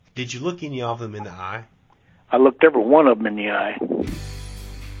Did you look any of them in the eye? I looked every one of them in the eye.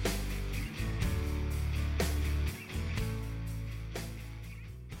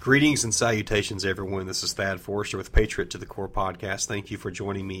 Greetings and salutations, everyone. This is Thad Forrester with Patriot to the Core podcast. Thank you for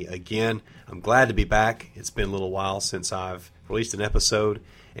joining me again. I'm glad to be back. It's been a little while since I've released an episode,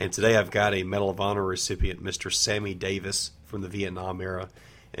 and today I've got a Medal of Honor recipient, Mr. Sammy Davis from the Vietnam era.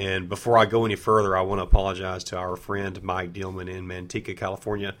 And before I go any further, I want to apologize to our friend Mike Dillman in Manteca,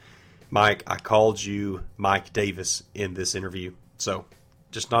 California. Mike, I called you Mike Davis in this interview, so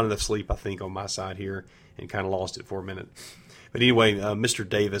just not enough sleep, I think, on my side here, and kind of lost it for a minute. But anyway, Mr.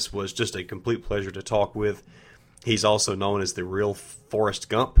 Davis was just a complete pleasure to talk with. He's also known as the real Forrest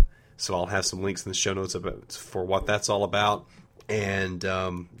Gump, so I'll have some links in the show notes for what that's all about. And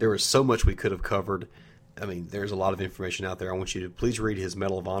there was so much we could have covered. I mean, there's a lot of information out there. I want you to please read his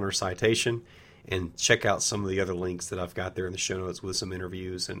Medal of Honor citation and check out some of the other links that I've got there in the show notes with some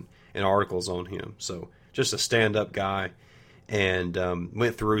interviews and articles on him. So just a stand-up guy. And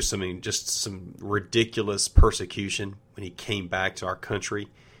went through some ridiculous persecution when he came back to our country,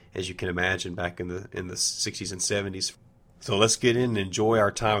 as you can imagine, back in the 60s and 70s. So let's get in and enjoy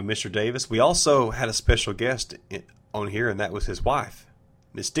our time with Mr. Davis. We also had a special guest on here, and that was his wife,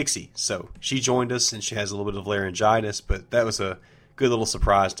 Miss Dixie. So she joined us, and she has a little bit of laryngitis, but that was a good little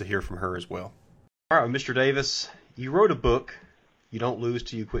surprise to hear from her as well. All right, Mr. Davis, you wrote a book, You Don't Lose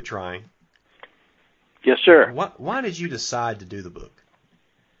Till You Quit Trying. Yes, sir. Why did you decide to do the book?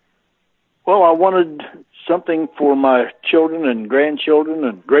 Well, I wanted something for my children and grandchildren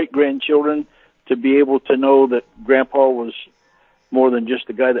and great-grandchildren to be able to know that Grandpa was more than just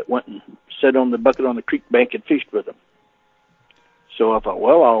the guy that went and sat on the bucket on the creek bank and fished with them. So I thought,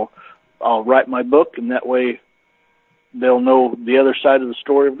 well, I'll write my book, and that way they'll know the other side of the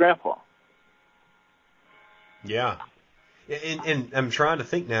story of Grandpa. Yeah. And I'm trying to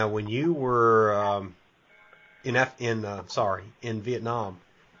think now, when you were in Vietnam,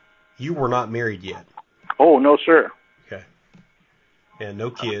 you were not married yet. Oh, no, sir. Okay. And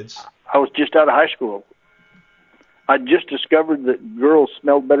no kids. I was just out of high school. I just discovered that girls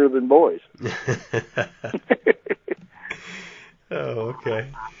smelled better than boys. Oh, okay.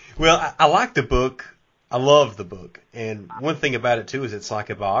 Well, I like the book. I love the book. And one thing about it, too, is it's like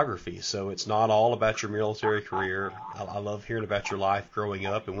a biography. So it's not all about your military career. I love hearing about your life growing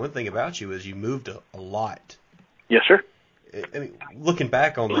up. And one thing about you is you moved a lot. Yes, sir. I mean, looking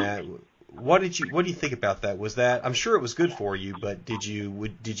back on that, what do you think about that? Was that, I'm sure it was good for you, but did you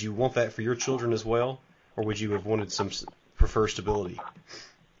want that for your children as well? Or would you have wanted prefer stability?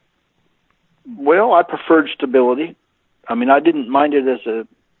 Well, I preferred stability. I mean, I didn't mind it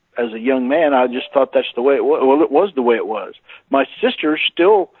as a young man. I just thought that's the way it was. Well, it was the way it was. My sister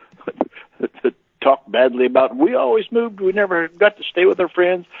still talked badly about, we always moved. We never got to stay with our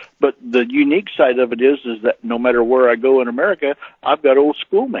friends. But the unique side of it is that no matter where I go in America, I've got old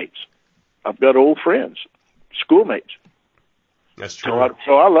schoolmates. I've got old friends, schoolmates. That's true.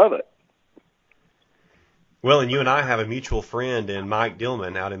 So I love it. Well, and you and I have a mutual friend in Mike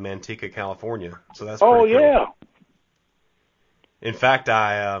Dillman out in Manteca, California. So that's pretty cool. Yeah. In fact,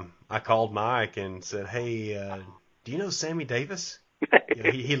 I called Mike and said, hey, do you know Sammy Davis?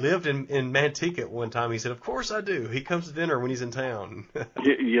 He lived in Manteca at one time. He said, of course I do. He comes to dinner when he's in town.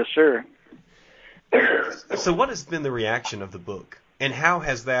 Yes, sir. So what has been the reaction of the book? And how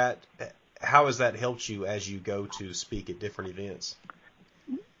has that helped you as you go to speak at different events?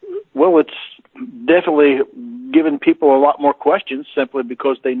 Well, it's definitely given people a lot more questions simply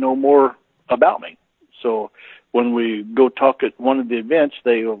because they know more about me. So when we go talk at one of the events,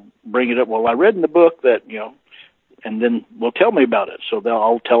 they'll bring it up. Well, I read in the book that, and then will tell me about it. So give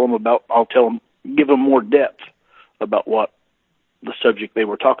them more depth about what the subject they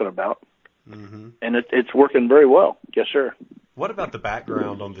were talking about. Mm-hmm. And it's working very well. Yes, sir. What about the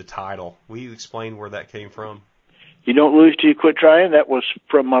background on the title? Will you explain where that came from? You don't lose till you quit trying. That was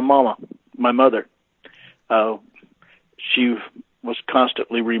from my mother. She was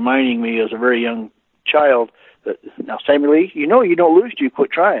constantly reminding me as a very young child that, now, Sammy Lee, you don't lose till you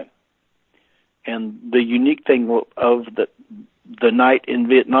quit trying. And the unique thing of the night in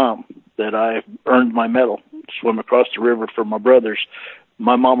Vietnam that I earned my medal, swim across the river for my brothers,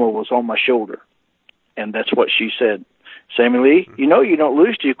 my mama was on my shoulder. And that's what she said. Sammy Lee, you don't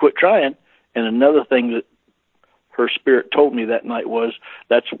lose till you quit trying. And another thing that her spirit told me that night was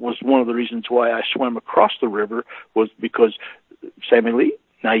one of the reasons why I swam across the river, was because, Sammy Lee,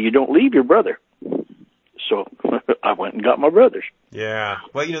 now you don't leave your brother. So I went and got my brothers. Yeah.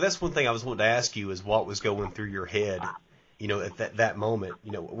 Well, that's one thing I was wanting to ask you, is what was going through your head, at that moment,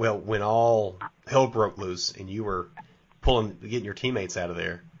 when all hell broke loose and you were getting your teammates out of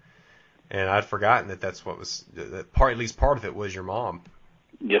there. And I'd forgotten that's what was that part. At least part of it was your mom.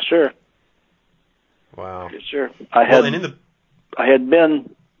 Yes, sir. Wow. Yes, sir. I had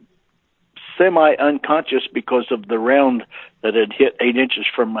been semi-unconscious because of the round that had hit 8 inches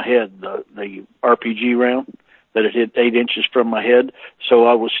from my head, the RPG round that had hit 8 inches from my head. So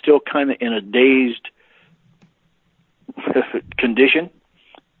I was still kind of in a dazed condition.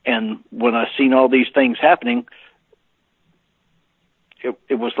 And when I seen all these things happening,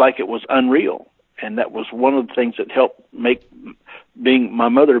 it was like it was unreal. And that was one of the things that helped make my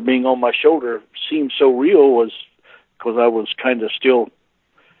mother being on my shoulder seem so real, was because I was kind of still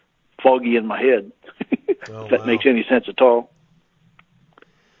foggy in my head. Oh, if that wow. makes any sense at all.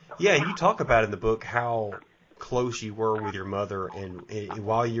 Yeah, you talk about in the book how close you were with your mother, and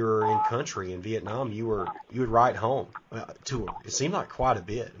while you were in country in Vietnam, you would write home to her. It seemed like quite a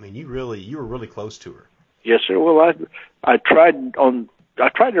bit. I mean, you were really close to her. Yes, sir. Well, I tried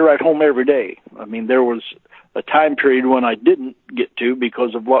to write home every day. I mean, there was a time period when I didn't get to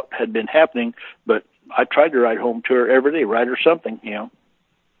because of what had been happening, but I tried to write home to her every day, write her something, you know.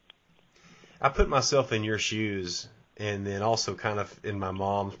 I put myself in your shoes, and then also kind of in my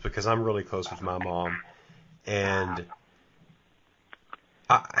mom's, because I'm really close with my mom. And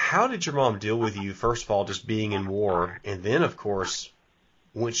how did your mom deal with you, first of all, just being in war, and then, of course,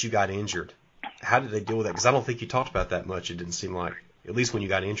 once you got injured? How did they deal with that? Because I don't think you talked about that much. It didn't seem like, at least when you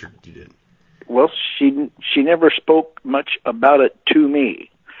got injured, you didn't. Well, she never spoke much about it to me,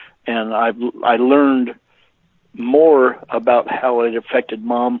 and I learned more about how it affected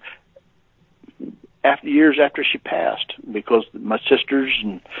Mom years after she passed, because my sisters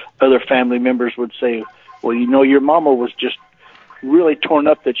and other family members would say, well, you know, your mama was just really torn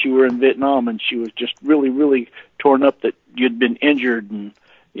up that you were in Vietnam, and she was just really, really torn up that you'd been injured, and,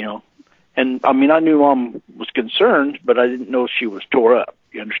 you know. And, I mean, I knew Mom was concerned, but I didn't know she was tore up.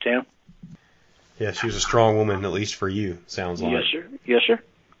 You understand? Yeah, she was a strong woman, at least for you, sounds like. Yes, sir. Yes, sir.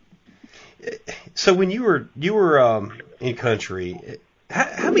 So when you were in country,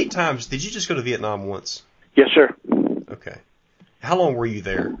 how many times did you just go to Vietnam once? Yes, sir. Okay. How long were you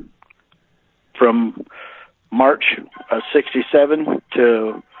there? From March of 67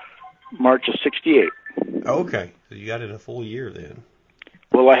 to March of 68. Oh, okay. So you got it a full year then.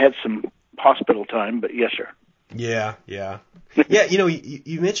 Well, I had some hospital time, but yes, sir. Yeah. Yeah, you know,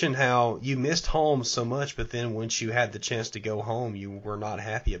 you mentioned how you missed home so much, but then once you had the chance to go home, you were not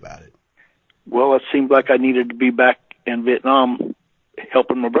happy about it. Well, it seemed like I needed to be back in Vietnam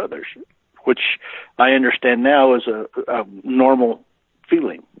helping my brothers, which I understand now is a normal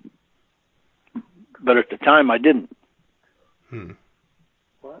feeling. But at the time, I didn't.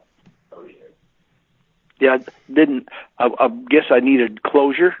 What? Oh, yeah, I didn't. I guess I needed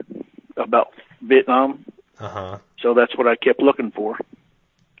closure about Vietnam. Uh-huh. So that's what I kept looking for.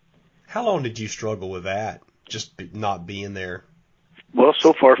 How long did you struggle with that, just not being there? Well,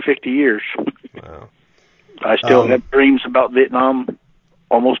 so far, 50 years. Wow. I still have dreams about Vietnam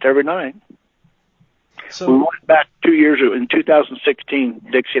almost every night. So we went back 2 years ago. In 2016,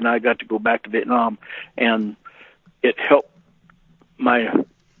 Dixie and I got to go back to Vietnam, and it helped my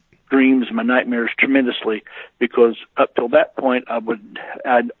dreams, my nightmares tremendously, because up till that point,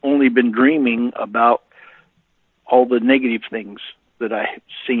 I'd only been dreaming about all the negative things that I had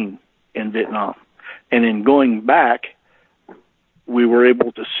seen in Vietnam. And in going back, we were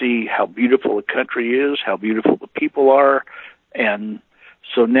able to see how beautiful the country is, how beautiful the people are. And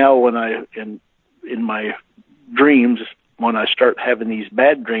so now when in my dreams, when I start having these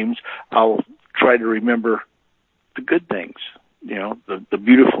bad dreams, I'll try to remember the good things, you know, the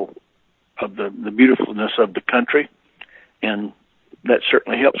beautiful of the beautifulness of the country. And that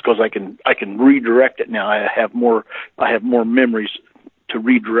certainly helps, because I can redirect it now. I have more memories to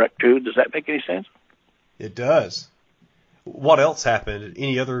redirect to. Does that make any sense? It does. What else happened?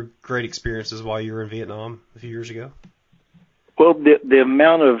 Any other great experiences while you were in Vietnam a few years ago? Well, the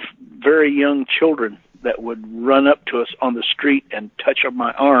amount of very young children that would run up to us on the street and touch on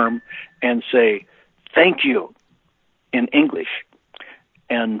my arm and say, "Thank you," in English.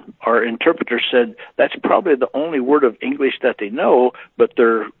 And our interpreter said that's probably the only word of English that they know, but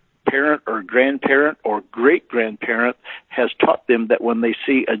their parent or grandparent or great-grandparent has taught them that when they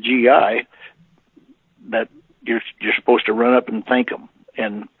see a GI, that you're supposed to run up and thank them.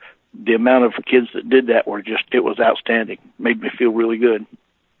 And the amount of kids that did that it was outstanding. Made me feel really good.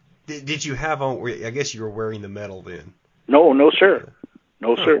 Did you have on, I guess you were wearing the medal then? No, sir.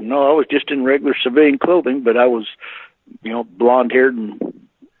 No, sir. No, I was just in regular civilian clothing, but I was, you know, blonde-haired and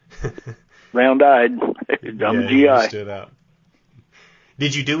round-eyed. I'm a GI. You stood out.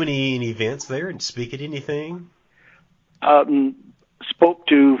 Did you do any events there and speak at anything? spoke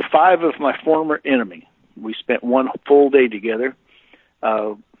to 5 of my former enemy. We spent one full day together,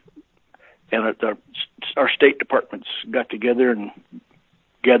 and our state departments got together and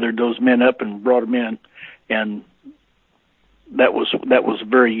gathered those men up and brought them in, and that was a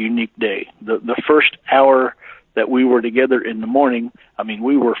very unique day. The first hour that we were together in the morning, I mean,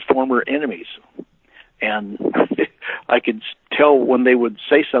 we were former enemies, and I could tell when they would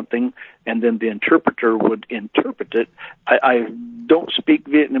say something and then the interpreter would interpret it. I don't speak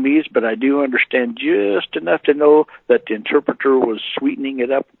Vietnamese, but I do understand just enough to know that the interpreter was sweetening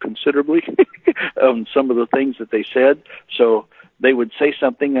it up considerably on some of the things that they said. So they would say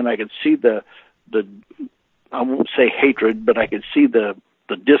something, and I could see the I won't say hatred, but I could see the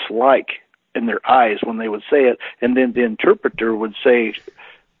dislike in their eyes when they would say it, and then the interpreter would say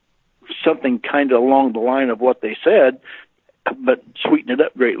something kind of along the line of what they said, but sweeten it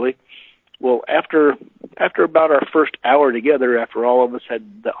up greatly. Well, after about our first hour together, after all of us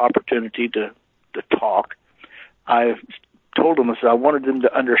had the opportunity to talk, I told them, I said, I wanted them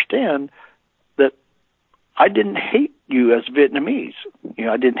to understand that I didn't hate you as Vietnamese. You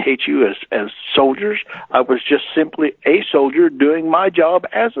know, I didn't hate you as soldiers. I was just simply a soldier doing my job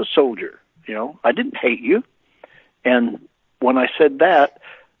as a soldier. You know, I didn't hate you. And when I said that,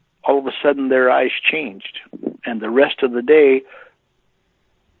 all of a sudden their eyes changed. And the rest of the day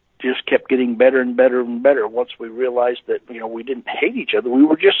just kept getting better and better and better once we realized that, you know, we didn't hate each other. We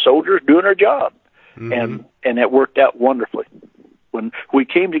were just soldiers doing our job. Mm-hmm. And it worked out wonderfully. When we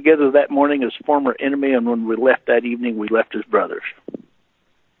came together that morning as former enemy, and when we left that evening, we left as brothers.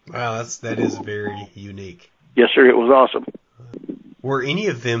 Wow, that is very unique. Yes, sir. It was awesome. Were any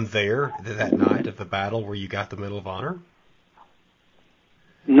of them there that night of the battle where you got the Medal of Honor?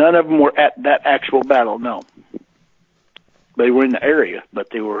 None of them were at that actual battle, no. They were in the area, but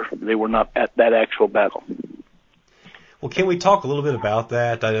they were not at that actual battle. Well, can we talk a little bit about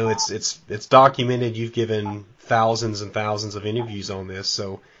that? I know it's documented. You've given thousands and thousands of interviews on this,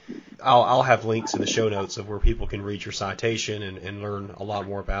 so I'll have links in the show notes of where people can read your citation and learn a lot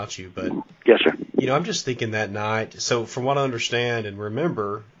more about you. But yes, sir. You know, I'm just thinking that night. So, from what I understand and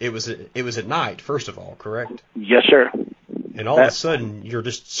remember, it was at night. First of all, correct? Yes, sir. And all of a sudden, you're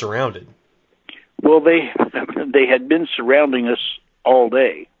just surrounded. Well, they had been surrounding us all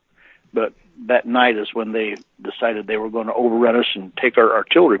day, but that night is when they decided they were going to overrun us and take our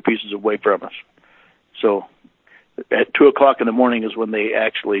artillery pieces away from us. So at 2 o'clock in the morning is when they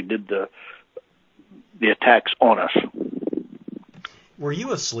actually did the attacks on us. Were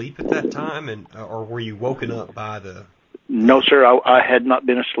you asleep at that time, or were you woken up by the... No, sir, I had not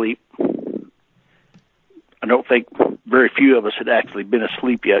been asleep. I don't think very few of us had actually been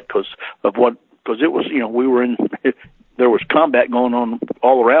asleep yet because it was, you know, we were in, there was combat going on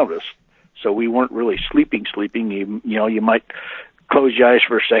all around us. So we weren't really sleeping. You know, you might close your eyes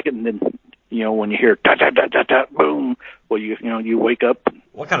for a second, and then, you know, when you hear ta ta ta ta ta boom, well, you wake up.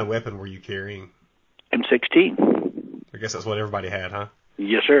 What kind of weapon were you carrying? M16. I guess that's what everybody had, huh?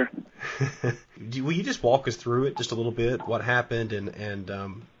 Yes, sir. Will you just walk us through it just a little bit? What happened? And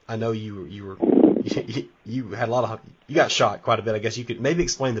I know you were you had you got shot quite a bit. I guess you could maybe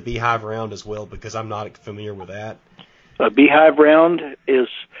explain the beehive round as well, because I'm not familiar with that. A beehive round is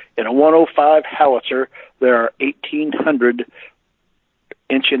in a 105 howitzer. There are 1,800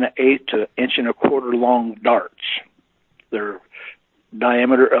 inch-and-1/8 to inch-and-a-quarter long darts. They're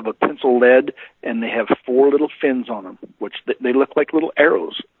diameter of a pencil lead, and they have 4 little fins on them, which they look like little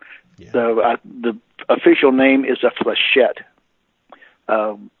arrows. Yeah. The official name is a flechette.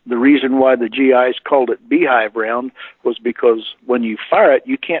 The reason why the GIs called it beehive round was because when you fire it,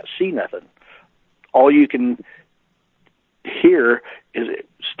 you can't see nothing. All you can hear is it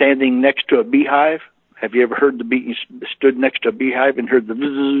standing next to a beehive. Have you ever heard you stood next to a beehive and heard the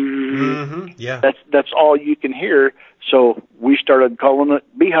bzzz? Mm-hmm. Yeah. That's all you can hear. So we started calling it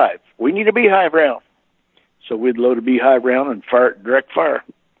beehive. We need a beehive round. So we'd load a beehive round and fire it direct fire.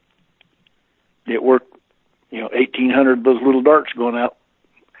 It worked. 1,800 of those little darts going out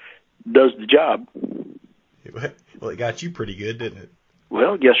does the job. Well, it got you pretty good, didn't it?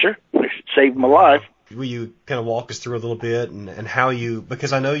 Well, yes, sir. It saved my life. Will you kind of walk us through a little bit and how you,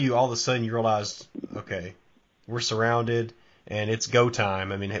 because I know you all of a sudden you realized, okay, we're surrounded and it's go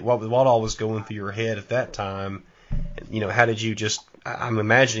time. I mean, what all was going through your head at that time? How did you just, I'm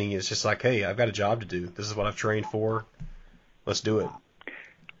imagining it's just like, hey, I've got a job to do. This is what I've trained for. Let's do it.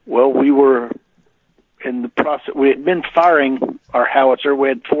 Well, we were in the process. We had been firing our howitzer. We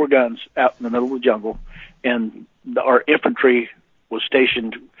had 4 guns out in the middle of the jungle, and our infantry was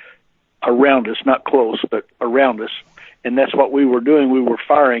stationed around us, not close, but around us. And that's what we were doing. We were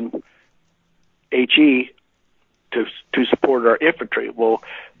firing HE to support our infantry. Well,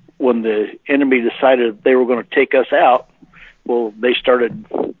 when the enemy decided they were going to take us out, well, they started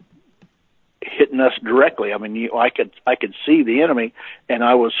hitting us directly. I mean, I could see the enemy, and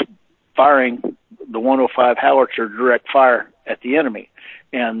I was firing the 105 howitzer direct fire at the enemy,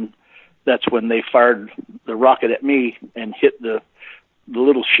 and that's when they fired the rocket at me and hit the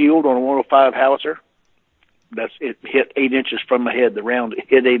little shield on a 105 howitzer. It hit 8 inches from my head. The round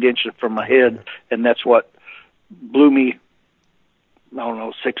hit 8 inches from my head, and that's what blew me, I don't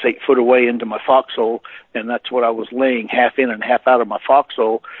know, 6-8 foot away into my foxhole, and that's what I was laying half in and half out of my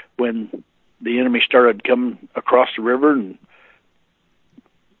foxhole when the enemy started coming across the river, and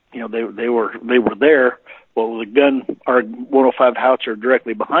they were there. Well, the gun, our 105 howitzer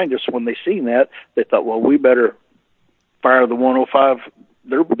directly behind us, when they seen that, they thought, well, we better fire the 105,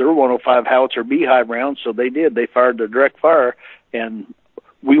 their 105 howitzer beehive rounds. So they did. They fired the direct fire, and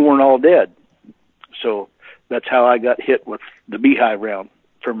we weren't all dead. So that's how I got hit with the beehive round,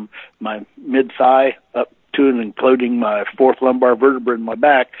 from my mid-thigh up to and including my fourth lumbar vertebra in my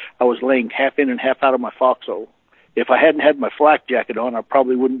back. I was laying half in and half out of my foxhole. If I hadn't had my flak jacket on, I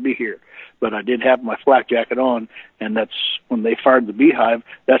probably wouldn't be here. But I did have my flak jacket on, and that's when they fired the beehive.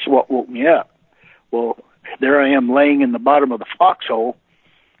 That's what woke me up. Well, there I am laying in the bottom of the foxhole.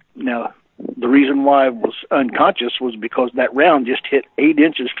 Now, the reason why I was unconscious was because that round just hit 8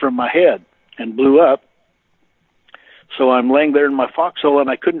 inches from my head and blew up. So I'm laying there in my foxhole, and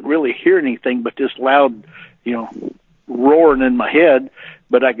I couldn't really hear anything but this loud, roaring in my head,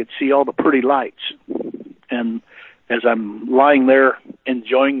 but I could see all the pretty lights. And as I'm lying there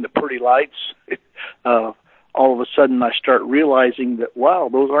enjoying the pretty lights, all of a sudden I start realizing that, wow,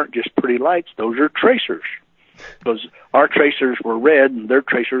 those aren't just pretty lights, those are tracers. Because our tracers were red and their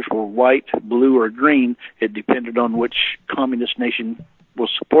tracers were white, blue, or green. It depended on which communist nation was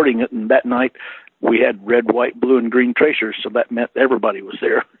supporting it, and that night we had red, white, blue, and green tracers, so that meant everybody was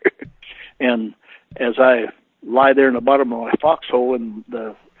there. And as I lie there in the bottom of my foxhole, and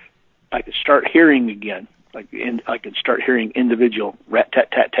I could start hearing again. I could start hearing individual rat, tat,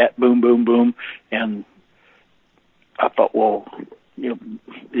 tat, tat, boom, boom, boom, and I thought, well,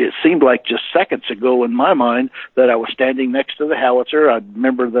 it seemed like just seconds ago in my mind that I was standing next to the howitzer. I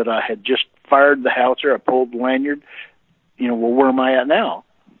remember that I had just fired the howitzer. I pulled the lanyard. Well, where am I at now?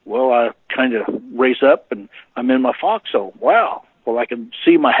 Well, I kind of raise up, and I'm in my foxhole. Wow. Well, I could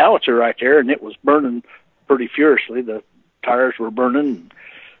see my howitzer right there, and it was burning pretty furiously. The tires were burning.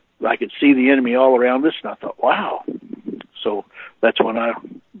 I could see the enemy all around us, and I thought, wow. So that's when I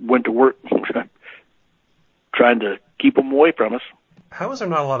went to work trying to keep them away from us. How was there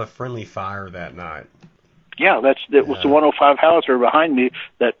not a lot of friendly fire that night? Yeah, it was the 105 howitzer behind me,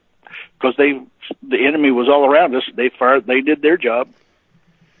 that because the enemy was all around us. They fired. They did their job.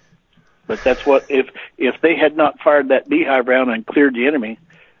 But that's what, if they had not fired that beehive round and cleared the enemy,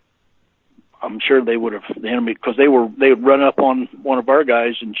 I'm sure they would have, the enemy, because they would run up on one of our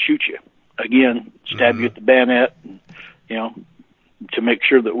guys and shoot you again, stab you at the bayonet, and, to make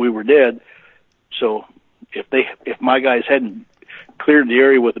sure that we were dead. So if my guys hadn't cleared the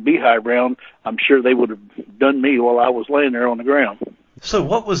area with a beehive round, I'm sure they would have done me while I was laying there on the ground. So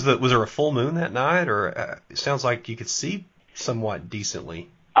what was there a full moon that night, or it sounds like you could see somewhat decently?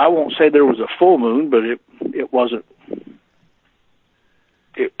 I won't say there was a full moon, but it wasn't.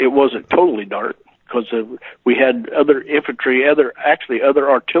 It wasn't totally dark, because we had other infantry, other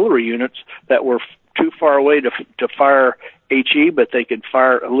artillery units that were too far away to fire HE, but they could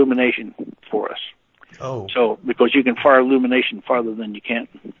fire illumination for us. Oh. So because you can fire illumination farther than you can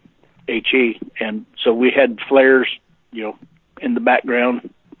HE, and so we had flares, in the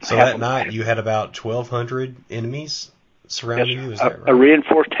background. So that night you had about 1,200 enemies surrounding you. Is that right? A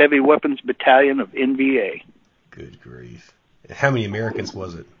reinforced heavy weapons battalion of NVA. Good grief. How many Americans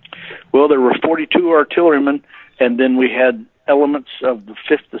was it? Well, there were 42 artillerymen, and then we had elements of the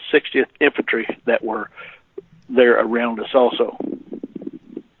 5th to 60th Infantry that were there around us also.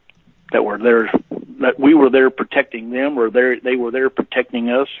 That were there, that we were there protecting them, or they were there protecting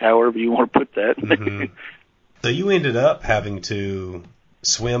us, however you want to put that. Mm-hmm. So you ended up having to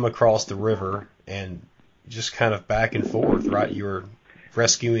swim across the river and just kind of back and forth, right? You were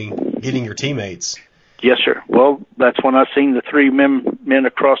getting your teammates. Yes, sir. Well, that's when I seen the three men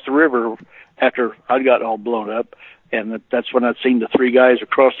across the river after I got all blown up, and that's when I seen the three guys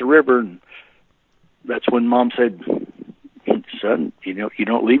across the river, and that's when Mom said, "Son, you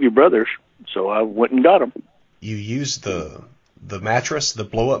don't leave your brothers." So I went and got them. You used the mattress, the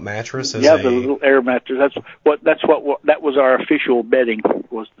blow up mattress, as the little air mattress. That was our official bedding,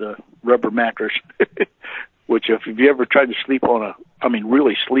 was the rubber mattress. Which if you ever tried to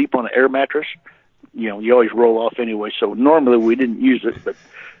really sleep on an air mattress, you always roll off anyway. So normally we didn't use it, but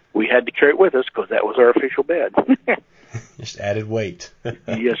we had to carry it with us because that was our official bed. Just added weight.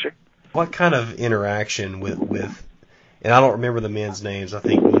 Yes, sir. What kind of interaction with, and I don't remember the men's names, I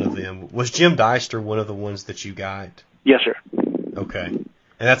think one of them, was Jim Deister one of the ones that you got? Yes, sir. Okay. And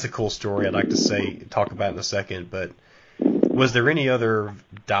that's a cool story I'd like to talk about in a second, but was there any other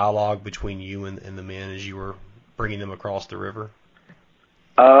dialogue between you and the men as you were bringing them across the river?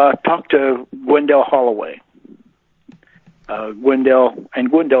 Talked to Gwendell Holloway.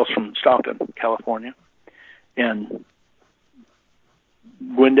 Gwendell's from Stockton, California. And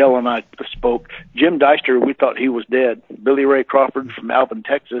Gwendell and I spoke. Jim Deister, we thought he was dead. Billy Ray Crawford from Alvin,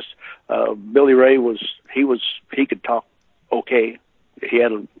 Texas. Billy Ray he could talk okay. He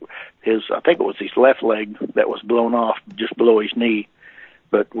had I think it was his left leg that was blown off just below his knee.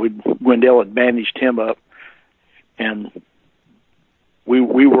 But Gwendell had bandaged him up, and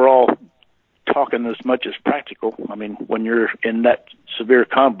we were all talking as much as practical. I mean, when you're in that severe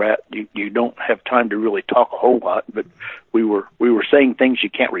combat, you don't have time to really talk a whole lot, but we were saying things you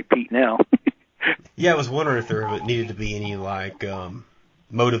can't repeat now. Yeah, I was wondering if there needed to be any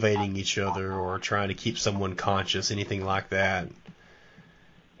motivating each other or trying to keep someone conscious, anything like that.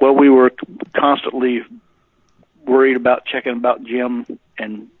 Well, we were constantly worried about checking about Jim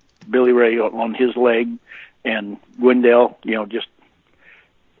and Billy Ray on his leg, and Gwendell, just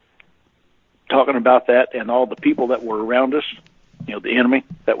talking about that, and all the people that were around us, the enemy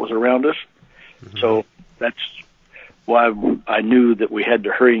that was around us. Mm-hmm. So that's why I knew that we had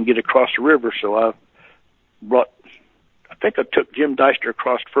to hurry and get across the river. So I took Jim Deister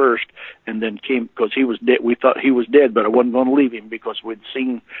across first, and then came, because he was dead. We thought he was dead, but I wasn't going to leave him because we'd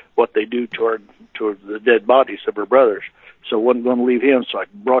seen what they do toward the dead bodies of our brothers. So I wasn't going to leave him. So I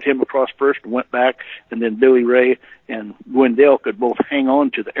brought him across first and went back, and then Billy Ray and Gwendell could both hang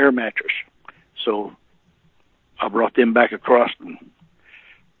on to the air mattress. So I brought them back across, and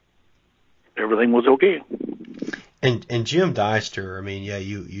everything was okay. And Jim Deister, I mean, yeah,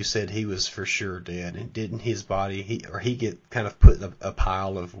 you said he was for sure dead, and didn't his body he get kind of put in a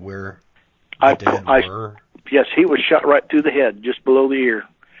pile of where the dead were? Yes, he was shot right through the head, just below the ear,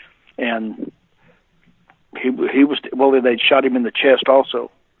 and he was, well, they'd shot him in the chest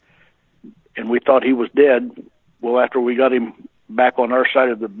also, and we thought he was dead. Well, after we got him back on our side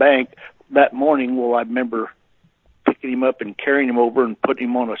of the bank that morning, well, I remember picking him up and carrying him over and putting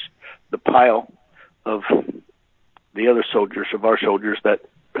him on the pile of the other soldiers, of our soldiers that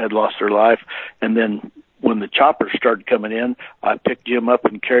had lost their life. And then when the choppers started coming in, I picked Jim up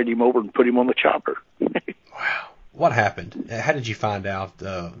and carried him over and put him on the chopper. Wow. What happened? How did you find out?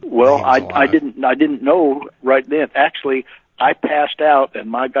 Well, I didn't know right then. Actually, I passed out,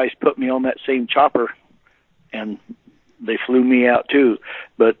 and my guys put me on that same chopper, and they flew me out too.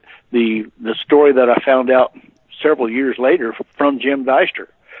 But the story that I found out several years later from Jim Deister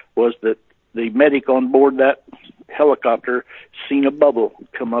was that the medic on board that helicopter seen a bubble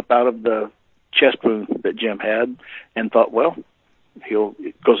come up out of the chest wound that Jim had, and thought, well,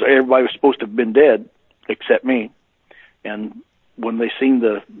 because everybody was supposed to have been dead except me. And when they seen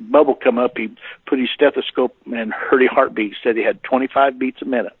the bubble come up, he put his stethoscope and heard his heartbeat. Said he had 25 beats a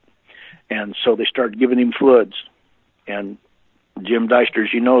minute. And so they started giving him fluids. And Jim Deister,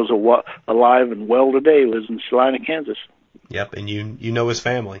 as you know, is alive and well today, lives in Salina, Kansas. Yep, and you know his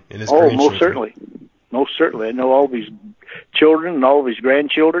family and his grandchildren. Most certainly. Most certainly. I know all of his children and all of his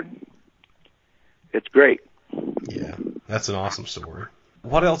grandchildren. It's great. Yeah, that's an awesome story.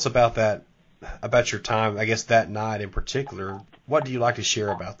 What else about your time, I guess that night in particular, what do you like to share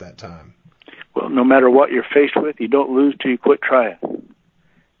about that time? Well, no matter what you're faced with, you don't lose till you quit trying.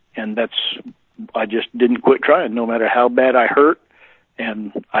 And I just didn't quit trying, no matter how bad I hurt.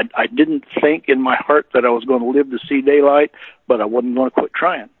 And I didn't think in my heart that I was going to live to see daylight, but I wasn't going to quit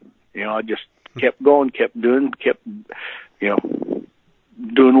trying. I just kept going, kept doing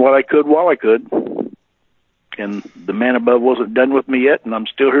what I could while I could. And the man above wasn't done with me yet, and I'm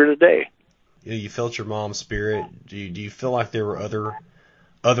still here today. You felt your mom's spirit. Do you feel like there were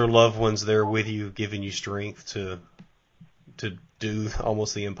other loved ones there with you, giving you strength to do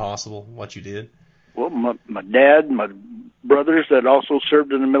almost the impossible, what you did? Well, my dad, my brothers that also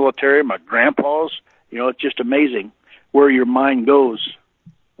served in the military, my grandpas, it's just amazing where your mind goes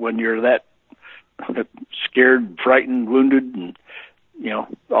when you're that scared, frightened, wounded, and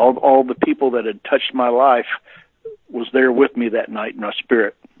all the people that had touched my life was there with me that night in my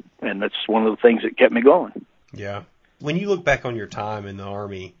spirit, and that's one of the things that kept me going. Yeah. When you look back on your time in the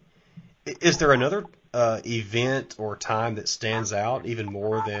Army, is there another event or time that stands out even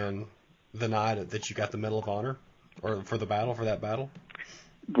more than the night that you got the Medal of Honor, or for that battle?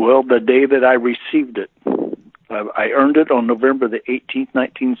 Well, the day that I received it. I earned it on November the 18th,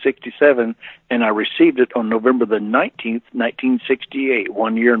 1967, and I received it on November the 19th, 1968,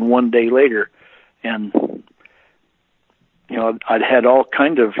 1 year and 1 day later. And, you know, I'd had all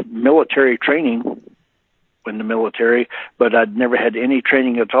kind of military training in the military, but I'd never had any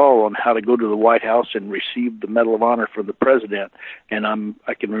training at all on how to go to the White House and receive the Medal of Honor for the president. And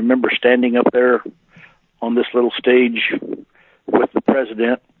I can remember standing up there on this little stage with the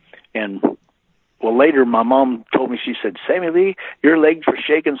president, and well, later my mom told me, she said, "Sammy Lee, your legs were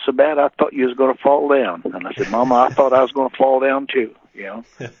shaking so bad I thought you was going to fall down." And I said, "Mama, I thought I was going to fall down too," you know,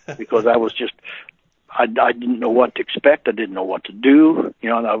 because I I didn't know what to expect. I didn't know what to do, you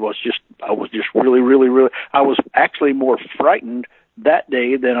know, and I was just really, I was actually more frightened that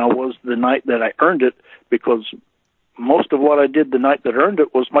day than I was the night that I earned it, because most of what I did the night that I earned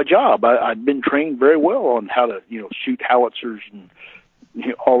it was my job. I'd been trained very well on how to, you know, shoot howitzers and, you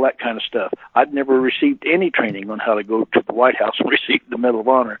know, all that kind of stuff. I'd never received any training on how to go to the White House and receive the Medal of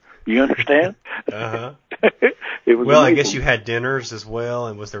Honor. You understand? Uh-huh. It was well, amazing. I guess you had dinners as well,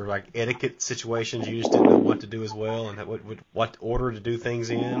 and was there like etiquette situations you just didn't know what to do as well, and what order to do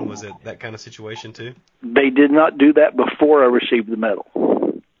things in? Was it that kind of situation too? They did not do that before I received the medal.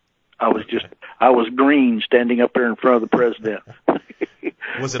 I was green standing up there in front of the president.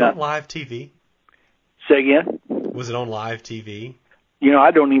 Was it on live TV? Say again? Was it on live TV? You know, I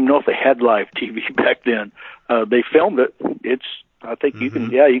don't even know if they had live TV back then. They filmed it. I think you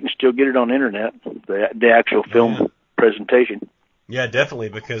can still get it on internet, the actual film presentation. Yeah, definitely,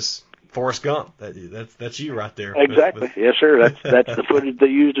 because Forrest Gump, that's you right there. Exactly. Yes, sir. That's the footage they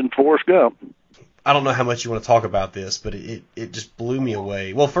used in Forrest Gump. I don't know how much you want to talk about this, but it just blew me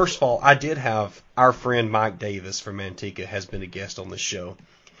away. Well, first of all, I did have our friend Mike Davis from Manteca has been a guest on this show.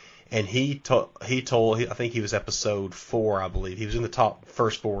 And he told, I think he was episode 4, I believe. He was in the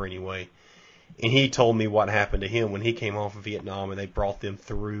first 4 anyway. And he told me what happened to him when he came home from Vietnam, and they brought them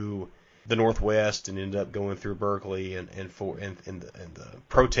through the Northwest and ended up going through Berkeley and the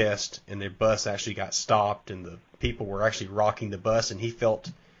protest, and their bus actually got stopped, and the people were actually rocking the bus, and he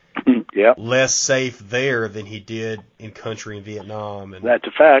felt less safe there than he did in country in Vietnam. And that's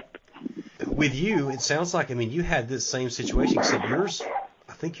a fact. With you, it sounds like, I mean, you had this same situation, except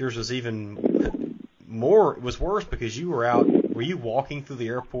I think yours was even more, it was worse, because you were you walking through the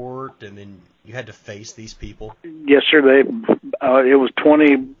airport and then you had to face these people? Yes, sir. It was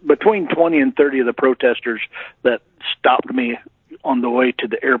between 20 and 30 of the protesters that stopped me on the way to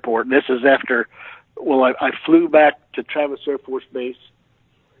the airport. This is after, I flew back to Travis Air Force Base.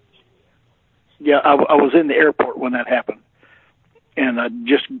 Yeah, I was in the airport when that happened. And I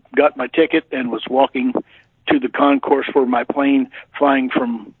just got my ticket and was walking to the concourse for my plane flying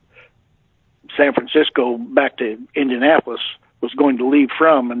from San Francisco back to Indianapolis was going to leave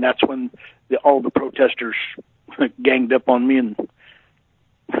from, and that's when all the protesters ganged up on me and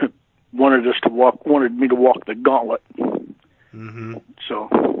wanted me to walk the gauntlet. Mm-hmm. So,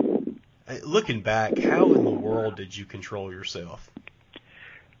 looking back, how in the world did you control yourself?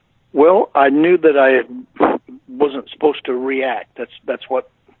 Well, I knew that I wasn't supposed to react. That's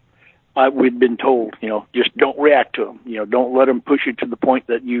what we'd been told. You know, just don't react to them. You know, don't let them push you to the point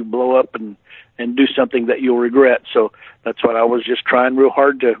that you blow up and do something that you'll regret. So that's what I was just trying real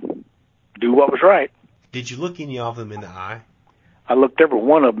hard to do what was right. Did you look any of them in the eye? I looked every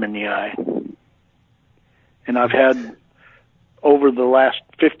one of them in the eye. And I've had, over the last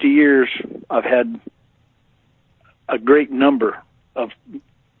 50 years, I've had a great number of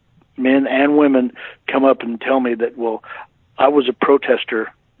men and women come up and tell me that, well, I was a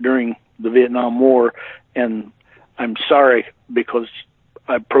protester during the Vietnam War, and I'm sorry because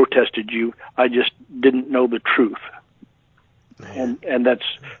I protested you. I just didn't know the truth. And that's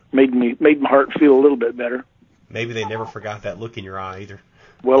made my heart feel a little bit better. Maybe they never forgot that look in your eye either.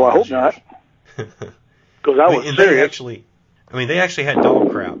 Well, I hope not. Because I was serious. They actually had dog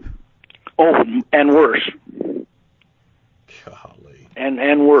crap. Oh, and worse. Golly.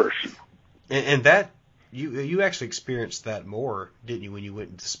 And worse. And that, you actually experienced that more, didn't you, when you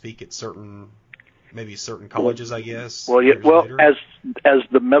went to speak at certain colleges, I guess? Well, yeah. Well, as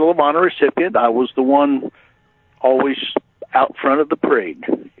the Medal of Honor recipient, I was the one always out front of the parade,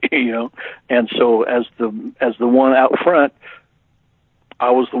 you know. And so as the one out front,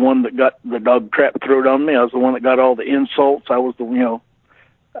 I was the one that got the dog crap thrown on me. I was the one that got all the insults. I was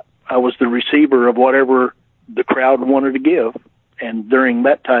the receiver of whatever the crowd wanted to give. And during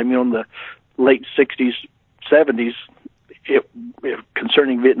that time, in the late 60s, 70s,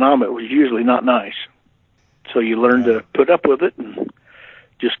 concerning Vietnam, it was usually not nice. So you learn to put up with it and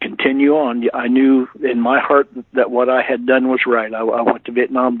just continue on. I knew in my heart that what I had done was right. I went to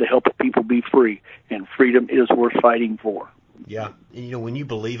Vietnam to help people be free, and freedom is worth fighting for. Yeah. And, when you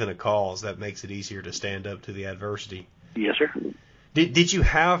believe in a cause, that makes it easier to stand up to the adversity. Yes, sir. Did you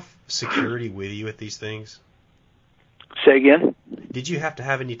have security with you at these things? Say again? Did you have to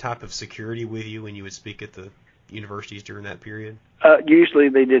have any type of security with you when you would speak at the universities during that period? Usually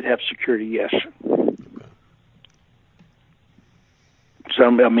they did have security, yes. Okay. So,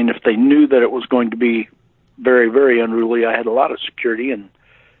 I mean, if they knew that it was going to be very, very unruly, I had a lot of security, and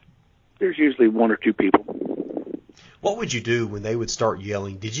there's usually one or two people. What would you do when they would start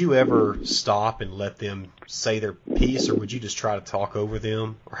yelling? Did you ever stop and let them say their piece, or would you just try to talk over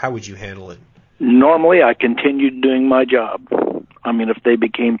them, or how would you handle it? Normally, I continued doing my job. I mean, if they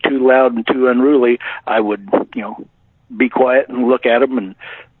became too loud and too unruly, I would, be quiet and look at them, and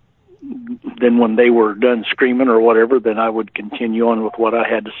then when they were done screaming or whatever, then I would continue on with what I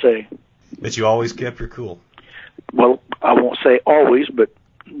had to say. But you always kept your cool. Well, I won't say always, but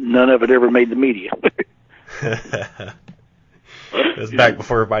none of it ever made the media. It was back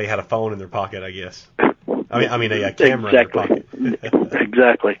before everybody had a phone in their pocket, I guess. I mean a camera in their pocket.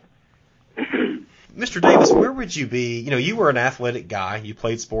 Exactly. Mr. Davis, where would you be? You were an athletic guy. You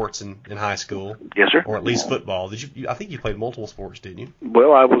played sports in high school. Yes, sir. Or at least football. Did you? I think you played multiple sports, didn't you?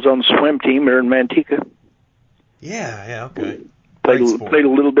 Well, I was on the swim team here in Manteca. Yeah, okay. Played a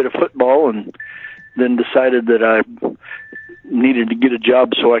little bit of football, and then decided that I needed to get a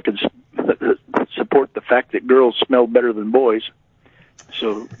job so I could support the fact that girls smell better than boys.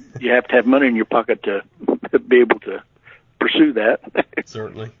 So you have to have money in your pocket to be able to pursue that.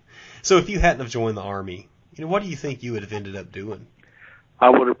 Certainly. So if you hadn't have joined the Army, what do you think you would have ended up doing?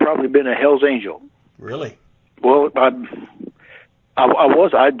 I would have probably been a Hells Angel. Really? Well, I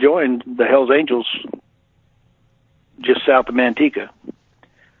joined the Hells Angels just south of Manteca,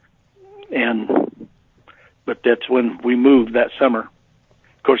 but that's when we moved that summer.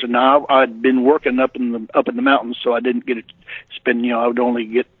 Of course, now I'd been working up in the mountains, so I didn't get to spend. I would only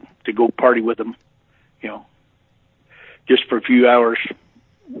get to go party with them, just for a few hours,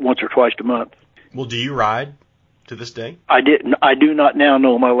 once or twice a month. Well, do you ride to this day? I didn't. I do not now.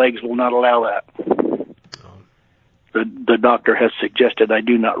 No, my legs will not allow that. The doctor has suggested I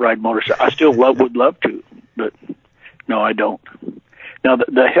do not ride motorcycle. I still would love to, but no, I don't. Now,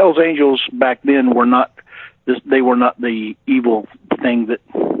 the Hells Angels back then were not. They were not the evil thing that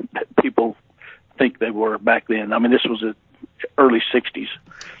people think they were back then. I mean, this was the early '60s.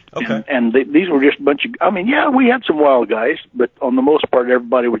 Okay. And these were just a bunch of. I mean, yeah, we had some wild guys, but on the most part,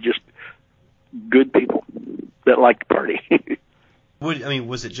 everybody was just good people that liked to party.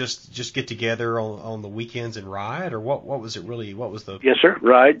 Was it just get together on the weekends and ride, or what was it really? What was the? Yes, sir.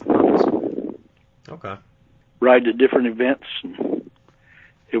 Ride. Okay. Ride to different events.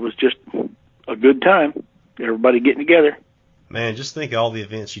 It was just a good time. Everybody getting together. Man, just think of all the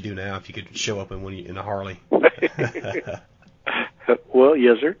events you do now if you could show up in a Harley. Well,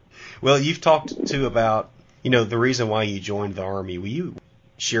 yes, sir. Well, you've talked too about the reason why you joined the Army. Will you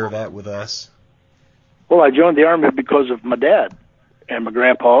share that with us? Well, I joined the Army because of my dad and my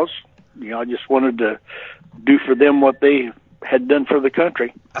grandpas. I just wanted to do for them what they had done for the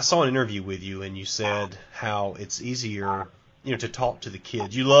country. I saw an interview with you, and you said how it's easier, to talk to the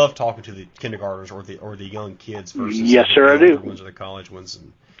kids. You love talking to the kindergartners or the young kids versus yes, sir, I do. The ones or the college ones.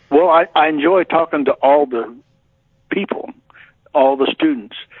 Well, I enjoy talking to all the people, all the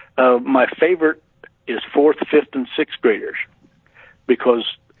students. My favorite is 4th, 5th, and 6th graders because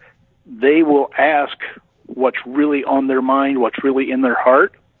they will ask what's really on their mind, what's really in their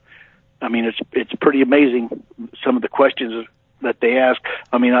heart. I mean, it's pretty amazing some of the questions that they ask.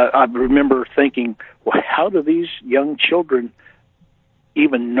 I mean, I remember thinking, well, how do these young children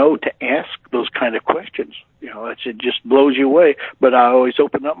even know to ask those kind of questions? It just blows you away. But I always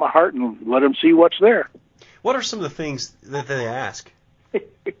open up my heart and let them see what's there. What are some of the things that they ask?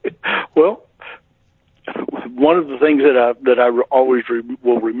 Well, one of the things that I always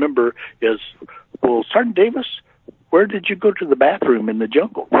will remember is, well, Sergeant Davis, where did you go to the bathroom in the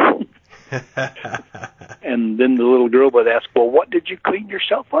jungle? And then the little girl would ask, well, what did you clean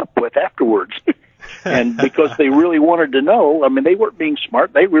yourself up with afterwards? And because they really wanted to know, I mean, they weren't being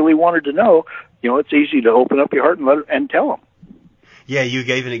smart. They really wanted to know. It's easy to open up your heart and tell them. Yeah, you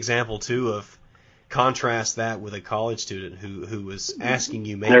gave an example, too, of contrast that with a college student who was asking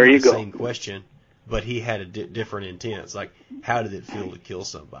you maybe the same question, but he had a different intent. It's like, how did it feel to kill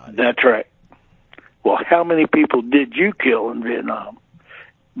somebody? That's right. Well, how many people did you kill in Vietnam?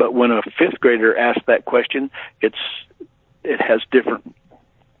 But when a 5th grader asks that question, it has different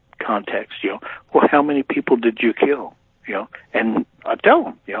context. Well, how many people did you kill? and I tell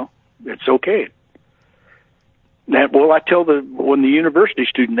them, it's okay. Well, I tell when the university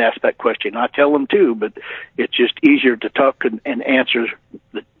student asks that question, I tell them too, but it's just easier to talk and answer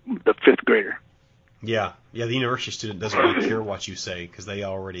the fifth grader. Yeah, the university student doesn't really care what you say because they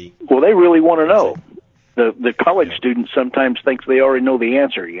already... Well, they really want to know. The college students sometimes think they already know the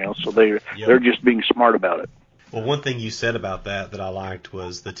answer, so they're just being smart about it. Well, one thing you said about that I liked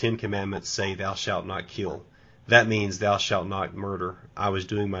was the Ten Commandments say, "Thou shalt not kill." That means thou shalt not murder. I was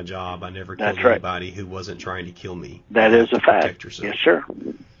doing my job. I never killed anybody who wasn't trying to kill me. That is a fact. Yes, sir.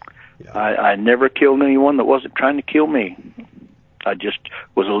 Yeah. I never killed anyone that wasn't trying to kill me. I just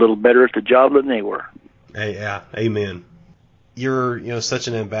was a little better at the job than they were. Hey, yeah, amen. You're such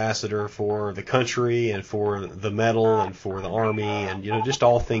an ambassador for the country and for the medal and for the Army and just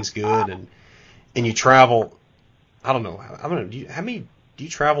all things good and you travel. I don't know. Do you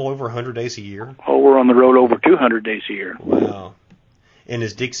travel over 100 days a year? Oh, we're on the road over 200 days a year. Wow. And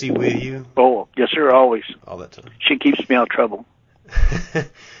is Dixie with you? Oh, yes, sir, always. All that time. She keeps me out of trouble.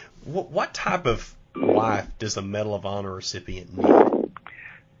 What type of wife does a Medal of Honor recipient need?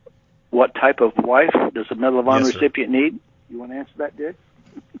 What type of wife does a Medal of Honor recipient need? You want to answer that, Dick?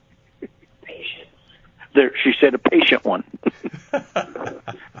 Patient. She said a patient one.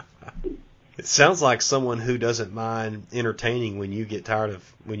 It sounds like someone who doesn't mind entertaining when you get tired of,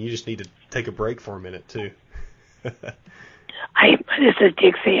 when you just need to take a break for a minute, too. This is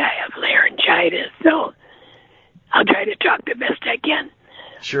Dixie. I have laryngitis, so I'll try to talk the best I can.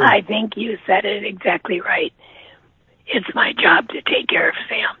 Sure. I think you said it exactly right. It's my job to take care of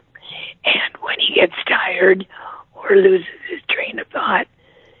Sam. And when he gets tired or loses his train of thought,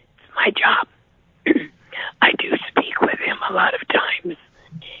 it's my job. I do speak with him a lot of times.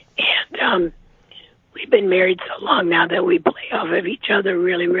 And we've been married so long now that we play off of each other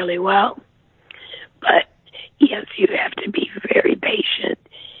really, really well. But, yes, you have to be very patient,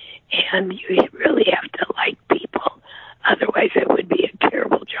 and you really have to like people. Otherwise, it would be a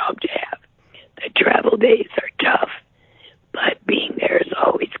terrible job to have. The travel days are tough, but being there is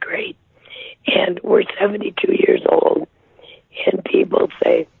always great. And we're 72 years old, and people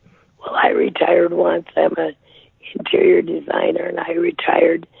say, well, I retired once. I'm an interior designer, and I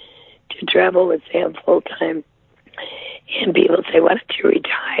retired to travel with Sam full-time. And people say, why don't you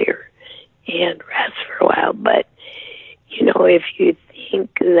retire and rest for a while? But, if you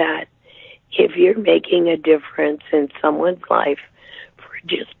think that if you're making a difference in someone's life for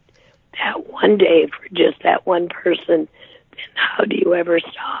just that one day, for just that one person, then how do you ever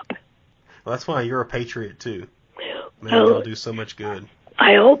stop? Well, that's why you're a patriot, too. Man, y'all do so much good.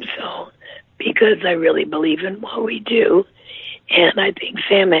 I hope so, because I really believe in what we do. And I think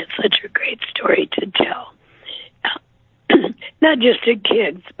Sam had such a great story to tell. Not just to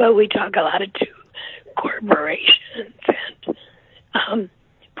kids, but we talk a lot to corporations and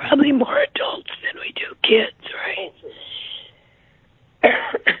probably more adults than we do kids, right?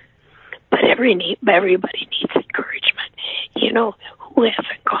 But everybody needs encouragement. Who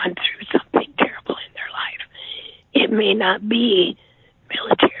hasn't gone through something terrible in their life? It may not be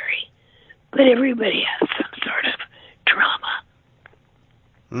military, but everybody has some sort of trauma.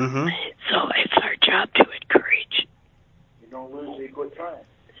 Mm-hmm. So it's our job to encourage. You don't lose, you quit trying.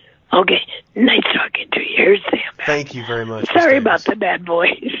 Okay, nice talking to you. Here's Sam. Thank you very much. Sorry about the bad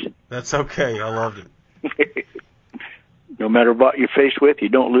voice. That's okay. I loved it. No matter what you're faced with, you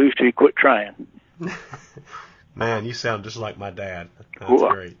don't lose till you quit trying. Man, you sound just like my dad. That's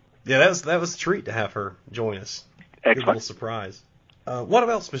great. Yeah, that was a treat to have her join us. Excellent. Good little surprise. What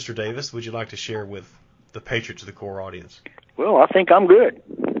else, Mr. Davis, would you like to share with the Patriots of the Core audience? Well, I think I'm good.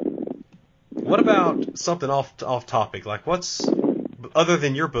 What about something off topic? Like, other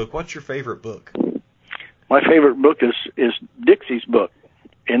than your book, what's your favorite book? My favorite book is Dixie's book,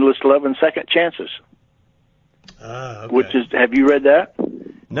 Endless Love and Second Chances. Okay. Which is, have you read that?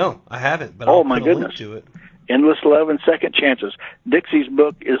 No, I haven't, but I'll put a link to it. Endless Love and Second Chances. Dixie's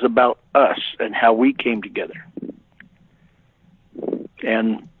book is about us and how we came together.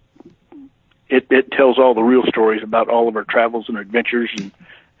 And it tells all the real stories about all of our travels and adventures, and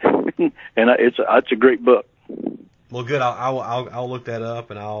it's a great book. Well, good. I'll look that up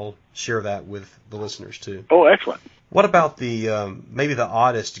and I'll share that with the listeners too. Oh, excellent. What about the maybe the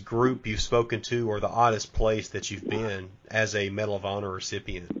oddest group you've spoken to, or the oddest place that you've been as a Medal of Honor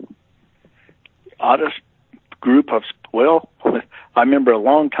recipient? Oddest group I remember a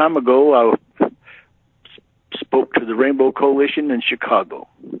long time ago I spoke to the Rainbow Coalition in Chicago,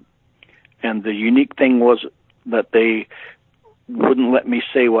 and the unique thing was that they wouldn't let me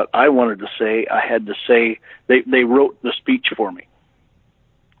say what I wanted to say. I had to say, they wrote the speech for me.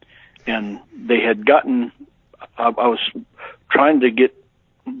 And they had gotten I was trying to get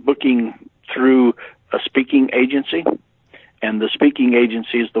booking through a speaking agency, and the speaking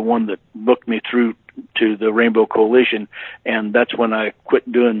agency is the one that booked me through to the Rainbow Coalition, and that's when I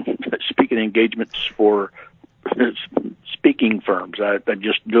quit doing speaking engagements for speaking firms. I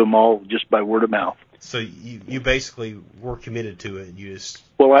just do them all just by word of mouth. So you basically were committed to it. You just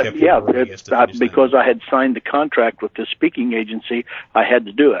because I had signed the contract with the speaking agency, I had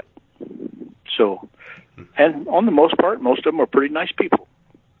to do it. So, and on the most part, most of them are pretty nice people.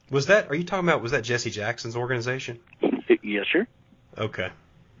 Was that Jesse Jackson's organization? Yes, sir. Okay.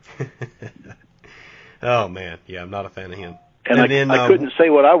 Oh man, yeah, I'm not a fan of him. And I couldn't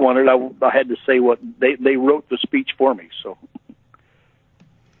say what I wanted. I had to say what they wrote the speech for me. So,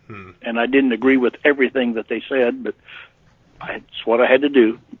 and I didn't agree with everything that they said, but it's what I had to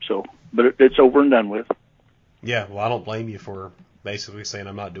do. So, but it's over and done with. Yeah, well, I don't blame you for basically saying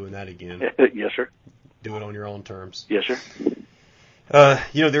I'm not doing that again. Yes, sir. Do it on your own terms. Yes, sir.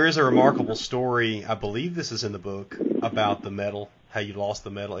 There is a remarkable story, I believe this is in the book, about the medal, how you lost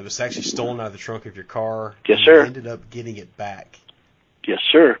the medal. It was actually stolen out of the trunk of your car. Yes, sir. You ended up getting it back. Yes,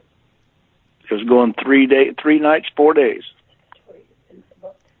 sir. It was going 3 nights, 4 days.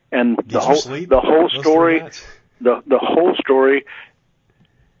 And the whole story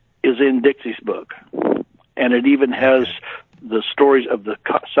is in Dixie's book. And it even has the stories of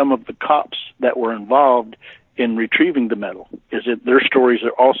some of the cops that were involved in retrieving the medal. Their stories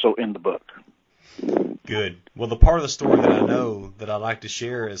are also in the book. Good. Well, the part of the story that I know that I like to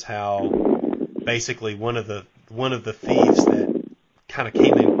share is how basically one of the thieves that kind of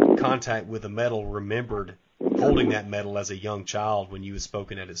came in contact with the medal remembered holding that medal as a young child when you had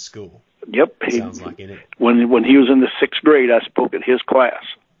spoken at his school. Yep. Sounds like in it. When he was in the 6th grade, I spoke at his class.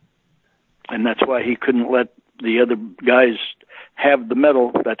 And that's why he couldn't let the other guys have the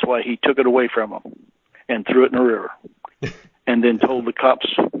medal. That's why he took it away from them and threw it in the river. And then told the cops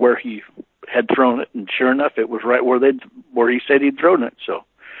where he had thrown it. And sure enough, it was right where he said he'd thrown it. So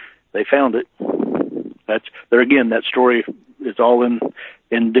they found it. That story is all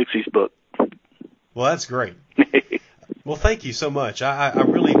in Dixie's book. Well, that's great. Well, thank you so much. I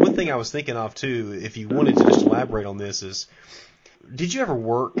really, one thing I was thinking of too, if you wanted to just elaborate on this, is did you ever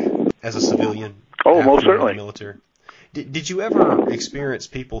work as a civilian? Oh, most certainly. In the military? Did you ever experience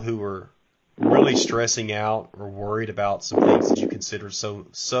people who were really stressing out or worried about some things that you considered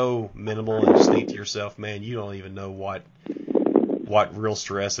so minimal, and just think to yourself, man, you don't even know what real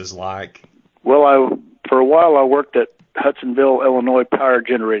stress is like? Well, for a while I worked at Hudsonville, Illinois Power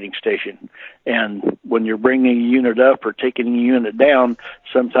Generating Station, and when you're bringing a unit up or taking a unit down,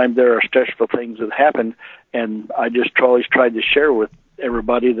 sometimes there are stressful things that happen, and I just always tried to share with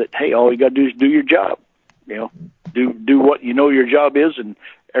everybody that, hey, all you got to do is do your job. Do what you know your job is, and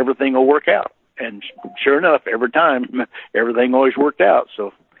everything will work out. And sure enough, every time, everything always worked out.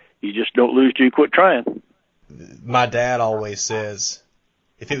 So you just don't lose till you quit trying. My dad always says,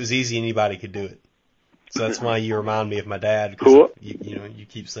 if it was easy, anybody could do it. So that's why you remind me of my dad. Cool. You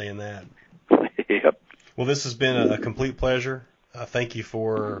keep saying that. Yep. Well, this has been a complete pleasure. Thank you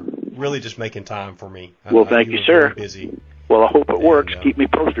for really just making time for me. Well, thank you, sir. Busy. Well, I hope it works. Keep me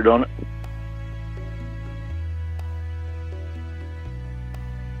posted on it.